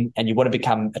gym and you want to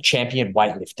become a champion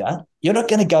weightlifter, you're not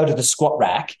going to go to the squat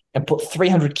rack and put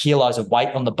 300 kilos of weight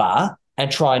on the bar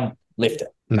and try and lift it.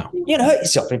 No. You're going to hurt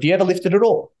yourself if you ever lift it at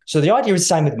all. So the idea is the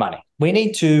same with money. We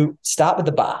need to start with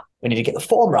the bar. We need to get the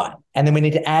form right. And then we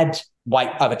need to add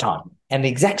weight over time. And the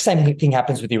exact same thing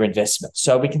happens with your investment.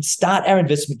 So we can start our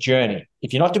investment journey.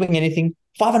 If you're not doing anything,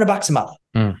 $500 a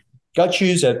month. Go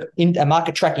choose a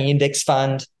market tracking index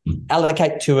fund,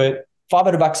 allocate to it,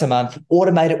 $500 a month,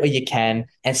 automate it where you can,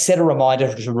 and set a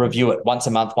reminder to review it once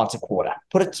a month, once a quarter.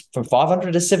 Put it from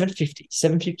 500 to 750,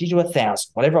 750 to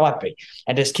 1,000, whatever it might be,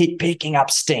 and just keep picking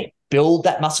up steam. Build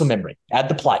that muscle memory, add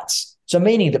the plates. So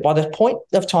meaning that by the point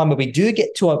of time where we do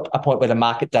get to a point where the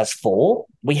market does fall,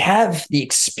 we have the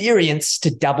experience to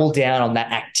double down on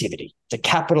that activity, to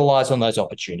capitalize on those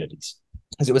opportunities.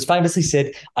 As it was famously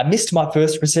said, I missed my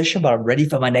first recession, but I'm ready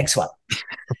for my next one.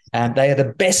 And they are the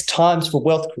best times for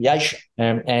wealth creation.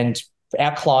 And for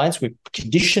our clients, we've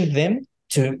conditioned them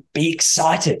to be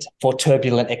excited for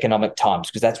turbulent economic times,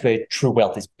 because that's where true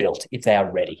wealth is built, if they are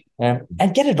ready.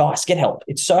 And get advice, get help.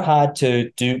 It's so hard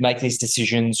to make these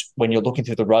decisions when you're looking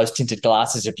through the rose-tinted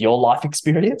glasses of your life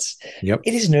experience. Yep.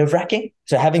 It is nerve-wracking.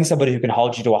 So having somebody who can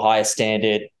hold you to a higher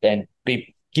standard and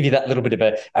give you that little bit of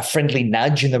a friendly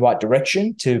nudge in the right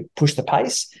direction to push the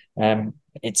pace,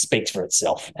 it speaks for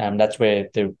itself. That's where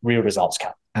the real results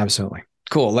come. Absolutely.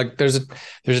 Cool. Like there's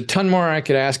a ton more I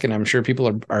could ask, and I'm sure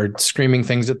people are screaming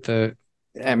things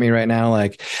at me right now,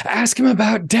 like, ask him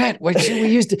about debt. What should we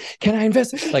use to, can I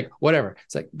invest? Like, whatever.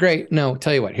 It's like, great. No,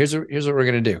 tell you what, here's what we're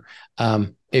going to do.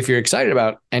 If you're excited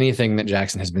about anything that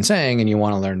Jackson has been saying and you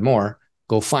want to learn more,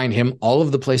 go find him. All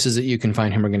of the places that you can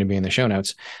find him are going to be in the show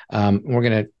notes. We're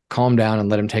going to calm down and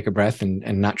let him take a breath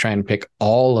and not try and pick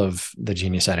all of the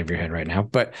genius out of your head right now.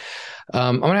 But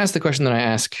I'm going to ask the question that I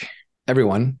ask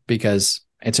everyone, because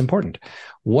it's important.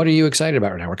 What are you excited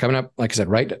about right now? We're coming up, like I said,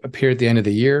 right up here at the end of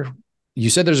the year. You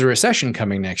said there's a recession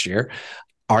coming next year.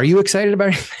 Are you excited about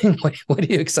anything? What are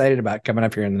you excited about coming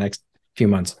up here in the next few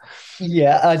months?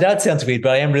 Yeah, that sounds weird,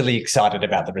 but I am really excited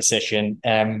about the recession.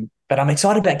 But I'm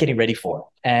excited about getting ready for it.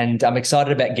 And I'm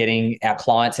excited about getting our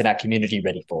clients and our community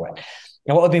ready for it.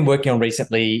 Now, what I've been working on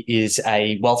recently is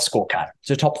a wealth scorecard.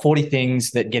 So top 40 things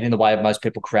that get in the way of most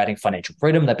people creating financial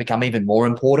freedom. They become even more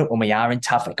important when we are in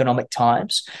tough economic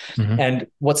times. And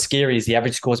what's scary is the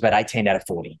average score is about 18 out of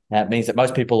 40. That means that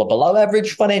most people are below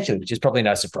average financially, which is probably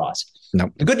no surprise.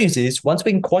 Nope. The good news is once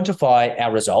we can quantify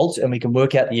our results and we can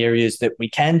work out the areas that we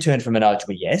can turn from a no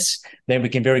to a yes, then we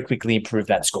can very quickly improve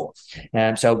that score.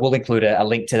 So we'll include a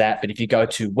link to that. But if you go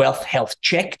to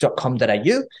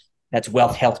wealthhealthcheck.com.au, that's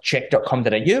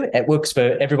wealthhealthcheck.com.au. It works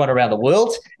for everyone around the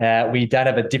world. We don't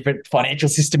have a different financial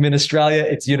system in Australia.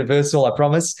 It's universal, I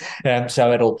promise.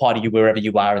 So it'll apply to you wherever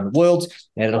you are in the world,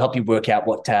 and it'll help you work out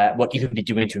what you can be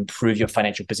doing to improve your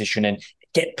financial position and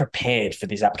get prepared for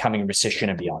this upcoming recession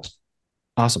and beyond.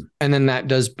 Awesome. And then that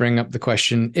does bring up the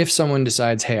question, if someone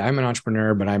decides, hey, I'm an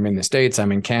entrepreneur, but I'm in the States,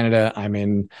 I'm in Canada, I'm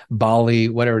in Bali,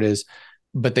 whatever it is,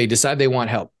 but they decide they want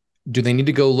help. Do they need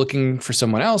to go looking for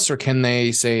someone else, or can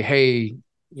they say, hey,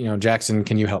 Jackson,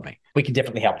 can you help me? We can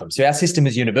definitely help them. So our system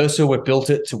is universal. We've built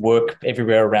it to work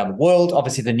everywhere around the world.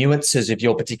 Obviously, the nuances of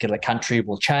your particular country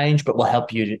will change, but we'll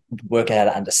help you to work out how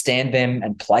to understand them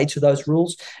and play to those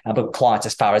rules. But clients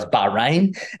as far as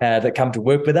Bahrain that come to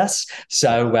work with us.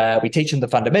 So we teach them the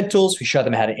fundamentals. We show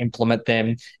them how to implement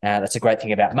them. That's a great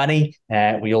thing about money.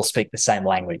 We all speak the same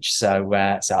language. So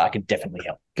I can definitely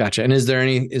help. Gotcha. And is there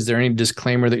any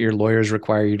disclaimer that your lawyers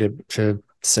require you to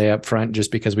say up front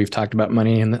just because we've talked about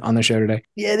money on the show today?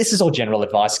 Yeah, this is all general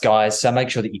advice, guys. So make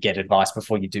sure that you get advice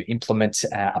before you do implement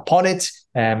upon it.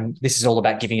 This is all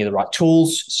about giving you the right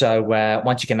tools. So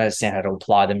once you can understand how to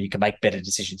apply them, you can make better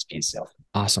decisions for yourself.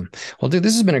 Awesome. Well, dude,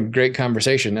 this has been a great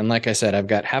conversation. And like I said, I've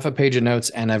got half a page of notes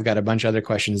and I've got a bunch of other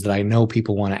questions that I know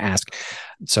people want to ask.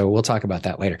 So we'll talk about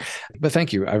that later. But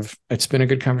thank you. It's been a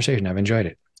good conversation. I've enjoyed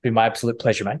it. It's been my absolute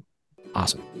pleasure, mate.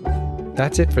 Awesome.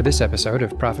 That's it for this episode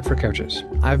of Profit for Coaches.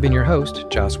 I've been your host,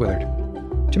 Joss Willard.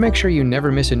 To make sure you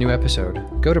never miss a new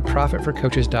episode, go to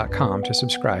profitforcoaches.com to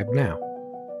subscribe now.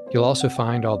 You'll also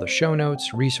find all the show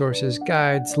notes, resources,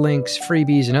 guides, links,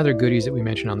 freebies, and other goodies that we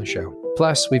mention on the show.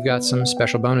 Plus, we've got some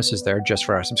special bonuses there just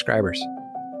for our subscribers.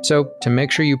 So, to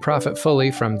make sure you profit fully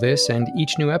from this and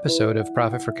each new episode of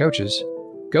Profit for Coaches,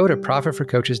 go to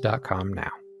profitforcoaches.com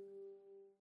now.